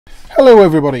Hello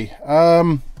everybody.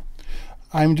 I'm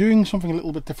doing something a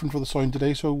little bit different for the sound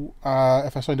today, so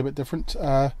if I sound a bit different,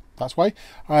 that's why.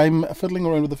 I'm fiddling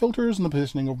around with the filters and the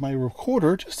positioning of my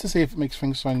recorder just to see if it makes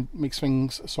things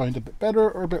sound a bit better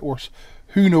or a bit worse.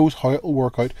 Who knows how it'll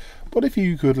work out, but if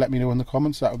you could let me know in the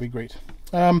comments, that would be great.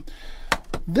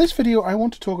 This video I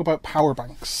want to talk about power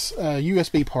banks,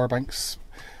 USB power banks,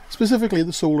 specifically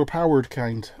the solar powered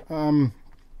kind. Now,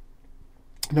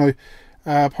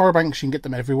 power banks, you can get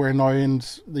them everywhere now,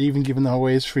 and they're even giving them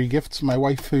away as free gifts. My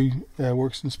wife, who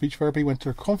works in speech therapy, went to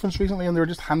a conference recently and they were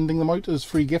just handing them out as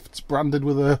free gifts, branded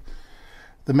with the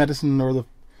medicine or the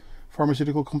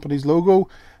pharmaceutical company's logo.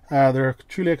 They're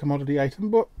truly a commodity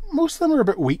item, but most of them are a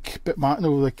bit weak,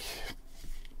 like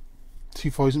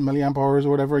 2000 milliamp hours or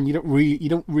whatever, and you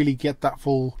don't really get that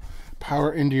full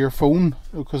power into your phone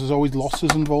because there's always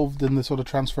losses involved in the sort of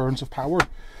transference of power.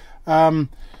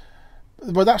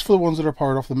 But that's for the ones that are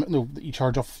powered off that you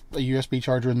charge off a USB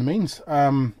charger in the mains.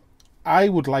 I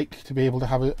would like to be able to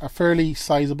have a fairly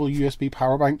sizable USB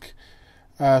power bank,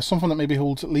 something that maybe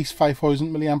holds at least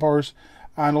 5000 milliamp hours,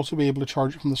 and also be able to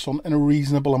charge it from the sun in a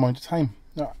reasonable amount of time.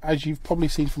 Now, as you've probably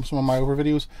seen from some of my other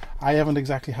videos, I haven't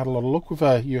exactly had a lot of luck with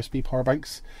USB power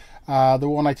banks. The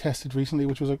one I tested recently,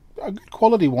 which was a good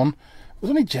quality one, was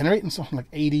only generating something like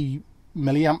 80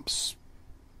 milliamps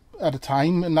at a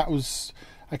time, and that was...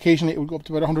 Occasionally it would go up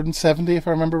to about 170 if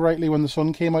I remember rightly when the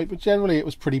sun came out, but generally it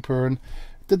was pretty poor, and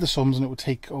did the sums and it would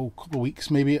take a couple of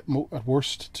weeks maybe at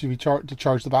worst to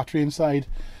charge the battery inside.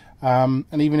 And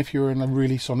even if you're in a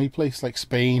really sunny place like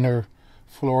Spain or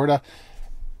Florida,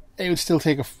 it would still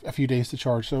take a few days to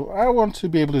charge. So I want to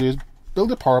be able to do is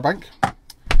build a power bank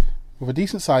with a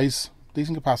decent size,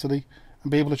 decent capacity,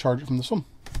 and be able to charge it from the sun.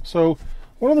 So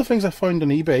one of the things I found on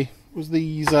eBay was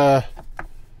these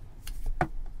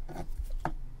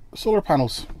solar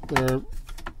panels. They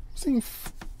seem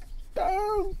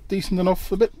decent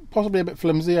enough, possibly a bit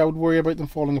flimsy. I would worry about them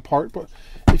falling apart, but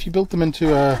if you built them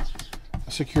into a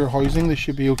secure housing, they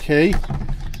should be okay.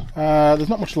 There's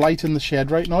not much light in the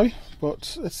shed right now,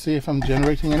 but let's see if I'm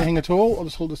generating anything at all. I'll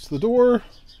just hold this to the door.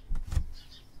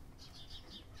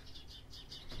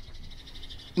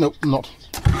 Nope, not.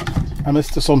 I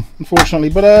missed the sun,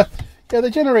 unfortunately, but yeah, they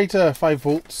generate 5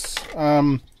 volts.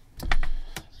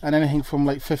 And anything from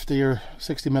like 50 or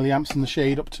 60 milliamps in the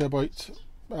shade up to about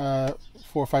 400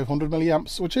 or 500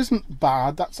 milliamps, which isn't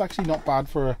bad. That's actually not bad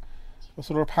for a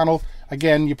solar panel.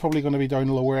 Again, you're probably going to be down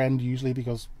the lower end usually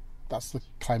because that's the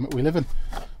climate we live in.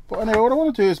 But anyway, what I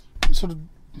want to do is sort of,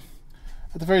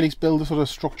 at the very least, build a sort of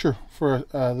structure for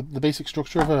the basic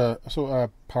structure of a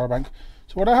power bank.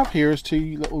 So what I have here is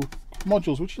 2 little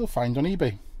modules which you'll find on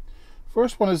eBay.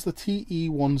 First one is the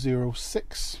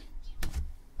TE106.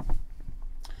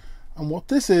 And what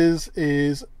this is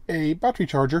a battery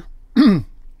charger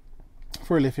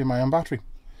for a lithium ion battery,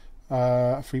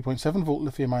 a 3.7 volt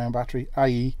lithium ion battery,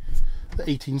 i.e. the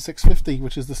 18650,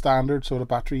 which is the standard sort of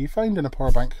battery you find in a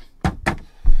power bank.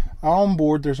 On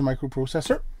board there's a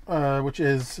microprocessor, which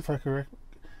is, if I correct,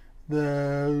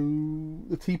 the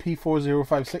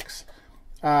TP4056.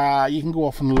 You can go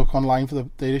off and look online for the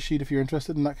datasheet if you're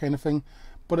interested in that kind of thing,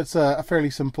 but it's a fairly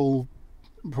simple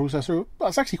processor.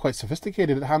 It's actually quite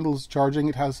sophisticated. It handles charging.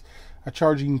 It has a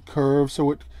charging curve, so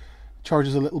it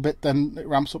charges a little bit, then it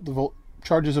ramps up the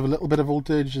charges of a little bit of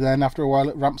voltage, then after a while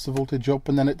it ramps the voltage up,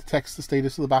 and then it detects the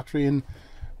status of the battery, and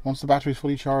once the battery is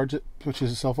fully charged it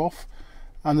switches itself off.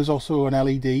 And there's also an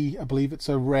LED. I believe it's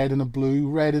a red and a blue.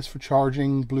 Red is for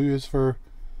charging, blue is for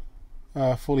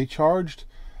fully charged.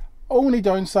 Only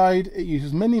downside, it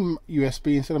uses mini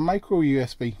USB instead of micro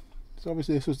USB. So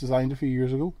obviously this was designed a few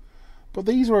years ago. But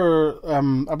these were,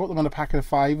 I bought them in a packet of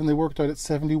 5, and they worked out at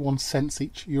 71 cents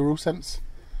each, Euro cents,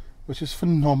 which is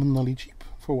phenomenally cheap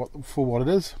for what it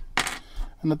is.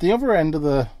 And at the other end of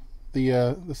the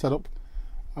setup,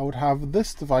 I would have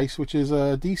this device, which is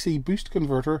a DC boost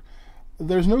converter.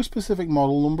 There's no specific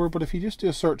model number, but if you just do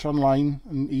a search online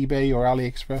on eBay or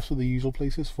AliExpress or the usual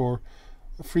places for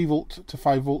a 3 volt to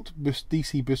 5 volt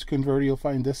DC boost converter, you'll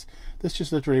find this. This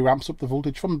just literally ramps up the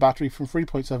voltage from the battery from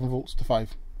 3.7 volts to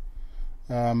 5.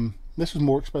 This was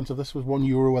more expensive. This was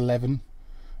 €1.11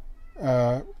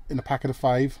 in a packet of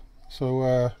 5.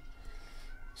 So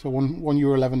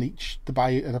 €1.11 each to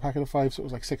buy in a packet of 5. So it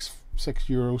was like six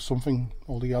euros something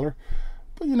altogether.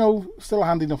 But you know, still a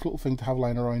handy enough little thing to have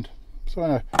lying around. So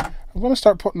anyway, I'm going to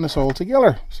start putting this all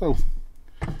together. So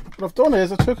what I've done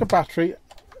is I took a battery,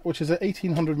 which is an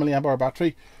 1800 milliamp hour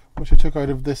battery, which I took out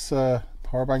of this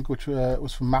power bank, which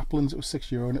was from Maplin's. It was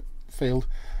 €6 and it failed.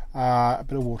 A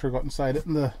bit of water got inside it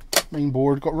and the main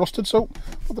board got rusted,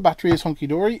 but the battery is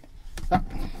hunky-dory.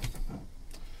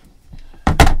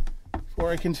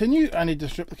 Before I continue, I need to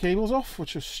strip the cables off,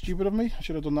 which is stupid of me. I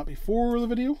should have done that before the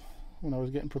video when I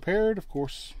was getting prepared. Of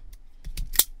course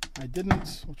I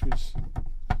didn't, which was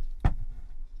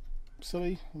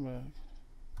silly.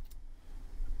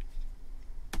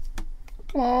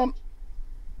 Come on,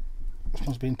 this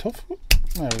one's been tough.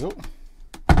 There we go.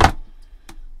 Don't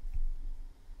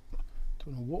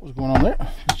know what was going on there,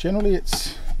 because generally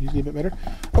it's usually a bit better.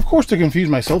 Of course, to confuse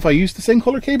myself, I used the same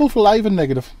colour cable for live and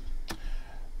negative,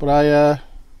 but I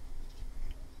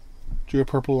drew a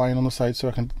purple line on the side so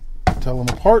I can tell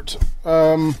them apart.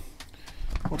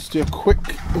 Let's do a quick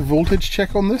voltage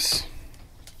check on this.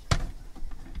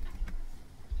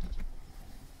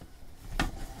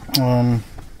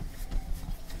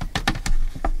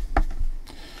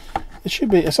 It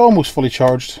should be, it's almost fully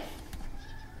charged.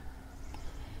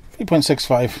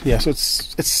 3.65, yeah, so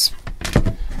it's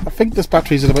I think this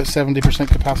battery's at about 70%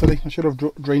 capacity. I should have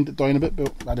drained it down a bit,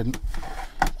 but I didn't.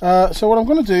 So what I'm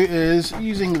going to do is,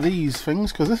 using these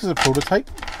things, because this is a prototype,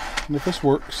 and if this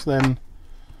works then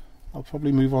I'll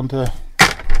probably move on to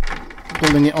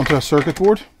building it onto a circuit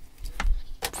board.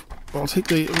 I'll take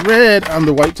the red and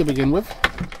the white to begin with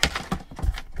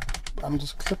and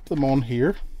just clip them on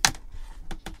here,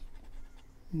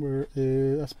 where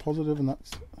that's positive and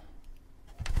that's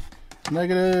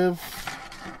negative.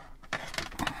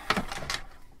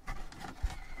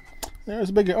 There's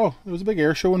a big there was a big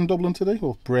air show in Dublin today.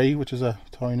 Well, Bray, which is a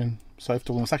town in South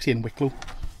Dublin. It's actually in Wicklow,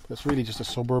 but it's really just a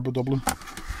suburb of Dublin.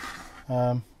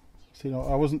 So, you know,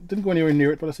 I didn't go anywhere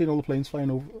near it, but I seen all the planes flying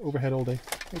overhead all day.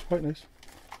 It was quite nice.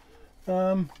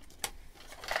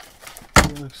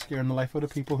 Scaring the life out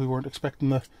of people who weren't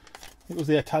expecting it was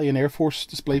the Italian Air Force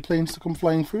display planes to come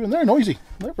flying through, and they're noisy.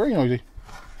 They're very noisy.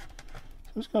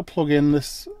 I'm just going to plug in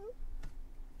this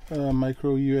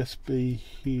micro USB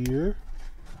here.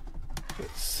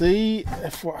 Let's see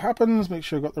if what happens. Make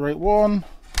sure I got the right one.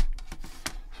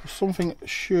 So something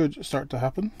should start to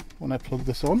happen when I plug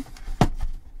this on.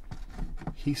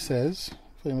 He says,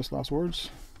 famous last words.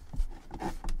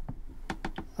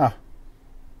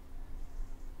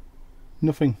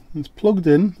 Nothing. It's plugged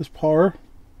in. There's power.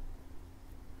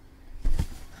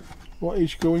 What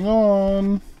is going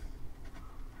on?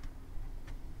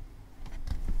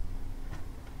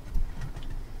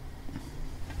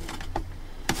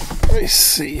 Let's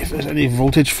see if there's any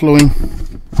voltage flowing.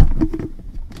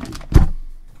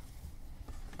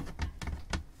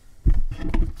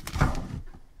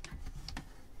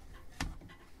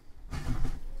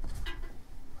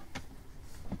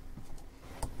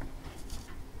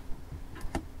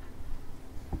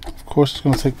 Of course, it's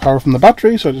going to take power from the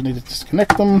battery, so I just need to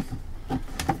disconnect them.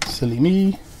 Silly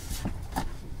me.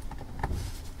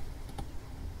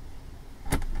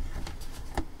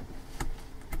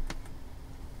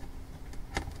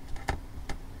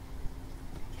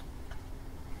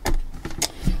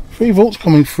 Three volts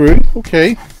coming through.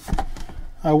 Okay.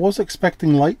 I was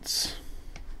expecting lights.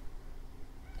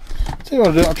 Tell you what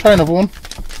I'll do. I'll try another one.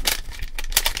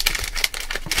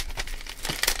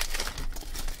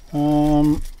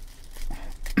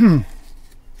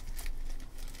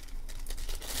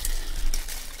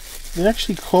 They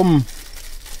actually come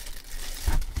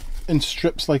in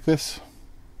strips like this.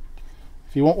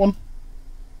 If you want one,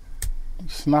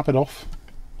 snap it off,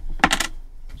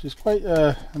 which is quite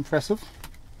impressive.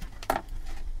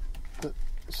 But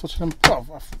such an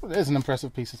it is an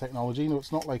impressive piece of technology. No,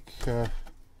 it's not like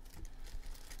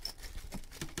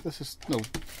this is a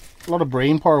lot of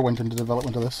brain power went into the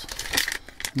development of this,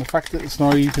 and the fact that it's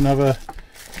now you can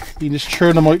just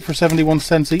churn them out for 71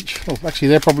 cents each. Well, actually,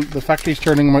 the factory's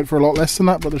churning them out for a lot less than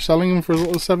that, but they're selling them for as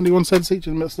little as 71 cents each,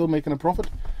 and they're still making a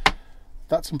profit.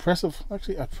 That's impressive.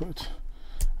 Actually, I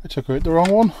took out the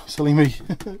wrong one. Silly me.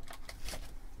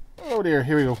 Oh dear.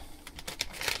 Here we go.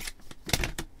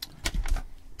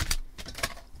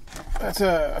 Let's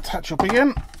attach up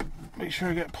again. Make sure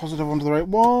I get positive onto the right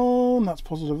one. That's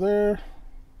positive there.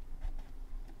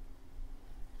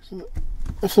 So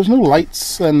if there's no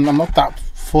lights, then I'm not that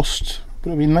fussed, but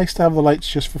it'd be nice to have the lights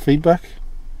just for feedback,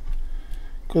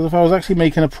 because if I was actually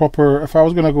making if I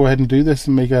was going to go ahead and do this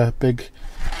and make a big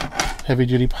heavy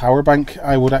duty power bank,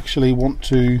 I would actually want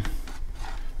to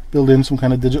build in some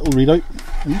kind of digital readout,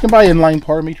 and you can buy inline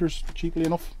power meters cheaply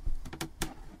enough.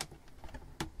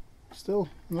 Still,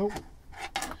 no.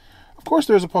 Of course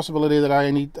there's a possibility that I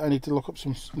need to look up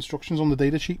some instructions on the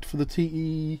data sheet for the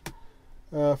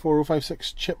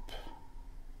TE106 chip,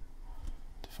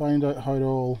 find out how it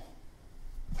all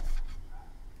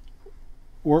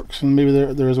works, and maybe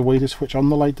there is a way to switch on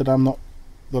the light that I'm not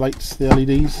the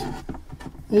LEDs.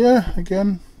 Yeah,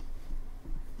 again,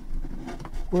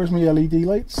 where's my LED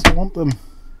lights? I want them.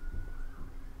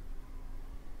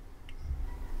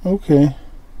 Okay.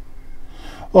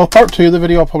 Well, part 2 of the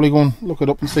video, I'll probably go and look it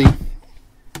up and see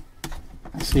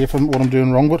if what I'm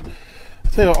doing wrong. But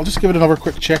I'll tell you what, I'll just give it another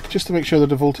quick check just to make sure that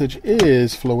the voltage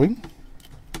is flowing.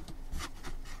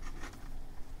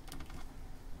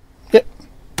 Yep.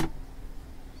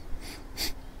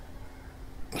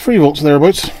 3 volts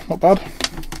thereabouts, not bad.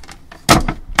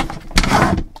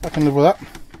 I can live with that.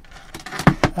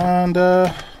 And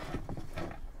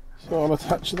so I'll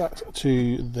attach that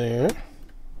to there.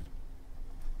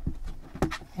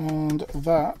 And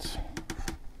that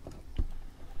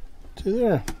to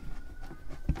there.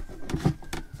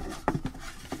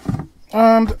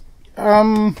 And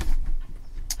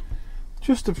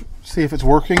just to see if it's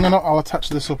working or not, I'll attach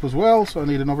this up as well. So I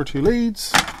need another 2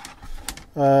 leads.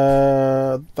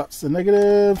 That's the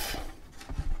negative.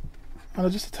 And I'll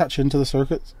just attach into the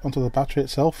circuit, onto the battery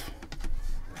itself.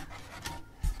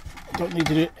 Don't need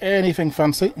to do anything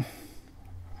fancy.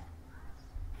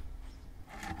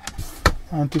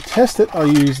 And to test it, I'll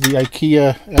use the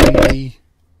IKEA LED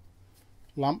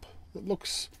lamp that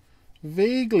looks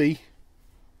vaguely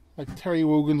like Terry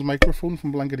Wogan's microphone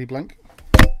from Blankety Blank,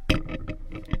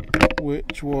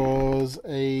 which was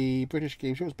a British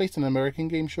game show. It was based on an American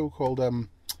game show called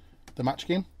The Match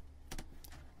Game.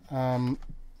 And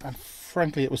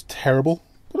frankly, it was terrible,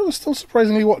 but it was still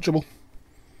surprisingly watchable.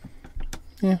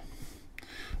 Yeah.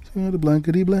 So the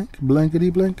blankety blank, blankety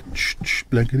blank,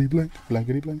 blankety blank,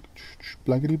 blankety blank,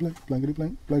 blankety blank, blankety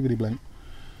blank, blankety blank,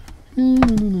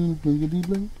 blankety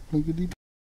blank, blankety blank.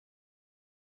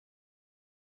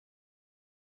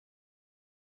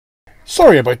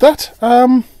 Sorry about that.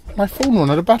 My phone ran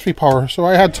out of battery power, so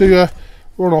I had to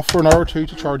run off for an hour or 2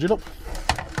 to charge it up.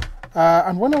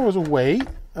 And when I was away,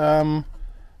 I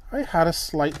had a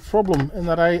slight problem in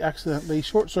that I accidentally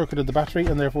short-circuited the battery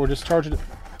and therefore discharged it.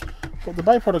 But the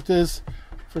byproduct is,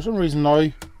 for some reason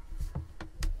now,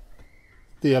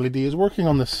 the LED is working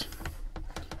on this.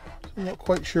 So I'm not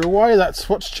quite sure why that's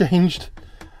what's changed.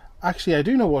 Actually, I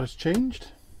do know what has changed.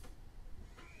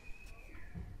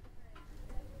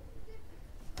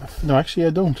 No, actually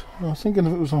I don't. I was thinking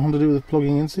if it was something to do with the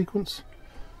plugging in sequence.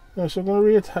 No, so I'm going to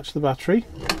reattach the battery.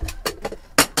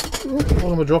 Oh,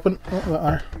 what am I dropping?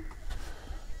 Oh,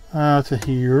 there. To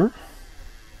here.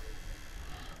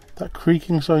 That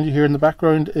creaking sound you hear in the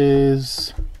background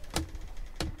is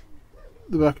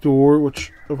the back door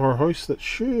of our house that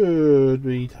should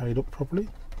be tied up properly.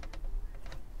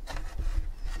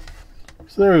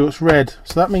 So there we go, it's red.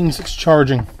 So that means it's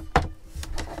charging.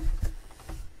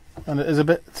 And it is a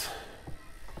bit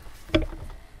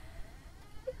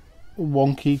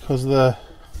wonky because it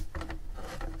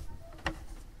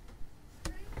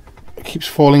keeps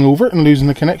falling over and losing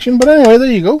the connection. But anyway,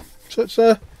 there you go. So it's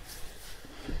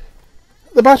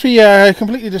the battery,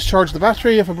 completely discharged the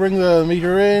battery. If I bring the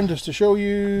meter in just to show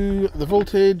you the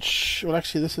voltage, well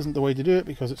actually this isn't the way to do it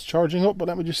because it's charging up, but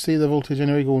let me just see the voltage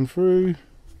anyway going through.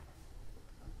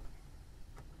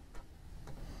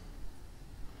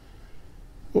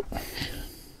 Oh.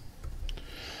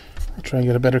 I'll try and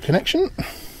get a better connection.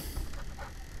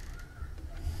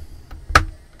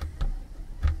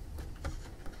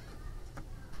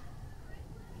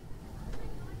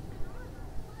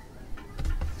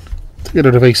 Get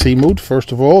out of AC mode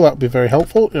first of all, that would be very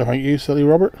helpful. Thank you, silly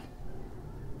Robert.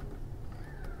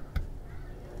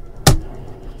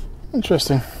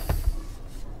 Interesting.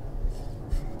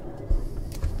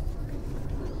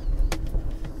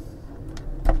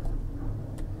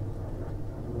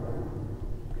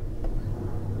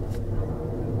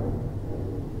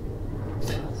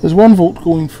 There's 1 volt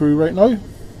going through right now.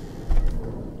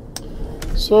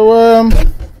 So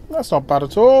that's not bad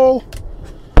at all.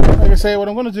 Like I say, what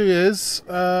I'm going to do is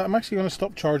I'm actually going to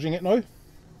stop charging it now.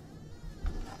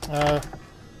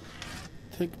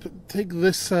 Take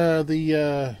this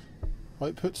the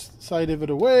output side of it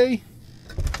away,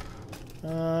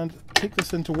 and take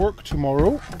this into work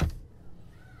tomorrow.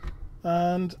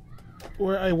 And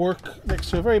where I work next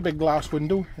to a very big glass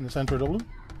window in the centre of Dublin,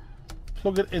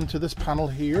 plug it into this panel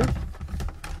here,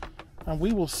 and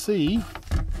we will see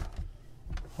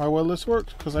how well this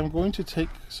works. Because I'm going to take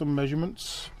some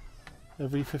measurements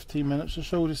every 15 minutes or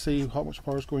so to see how much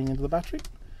power is going into the battery,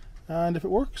 and if it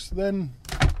works then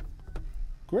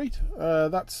great.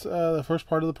 That's the first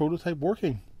part of the prototype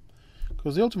working,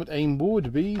 because the ultimate aim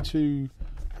would be to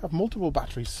have multiple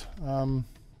batteries. Now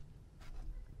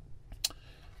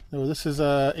this is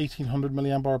a 1800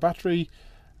 milliamp hour battery.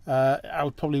 I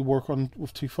would probably work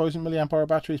with 2000 milliamp hour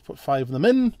batteries, put 5 of them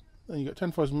in, then you get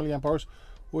 10,000 milliamp hours,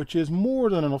 which is more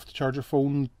than enough to charge your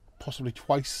phone possibly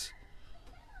twice.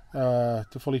 To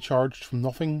fully charge from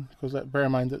nothing, because bear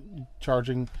in mind that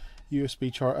charging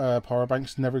USB power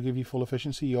banks never give you full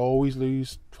efficiency. You always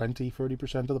lose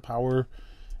 20-30% of the power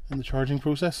in the charging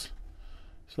process.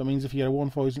 So that means if you get a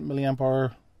 1000 milliamp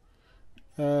hour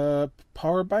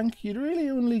power bank, you'd really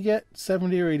only get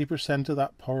 70 or 80% of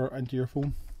that power into your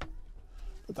phone.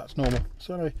 But that's normal.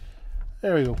 So anyway,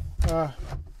 there we go.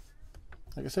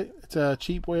 Like I say, it's a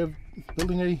cheap way of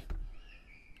building a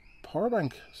power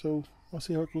bank. So I'll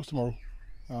see how it goes tomorrow.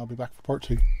 I'll be back for part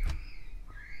 2.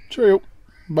 Cheerio.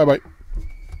 Bye bye.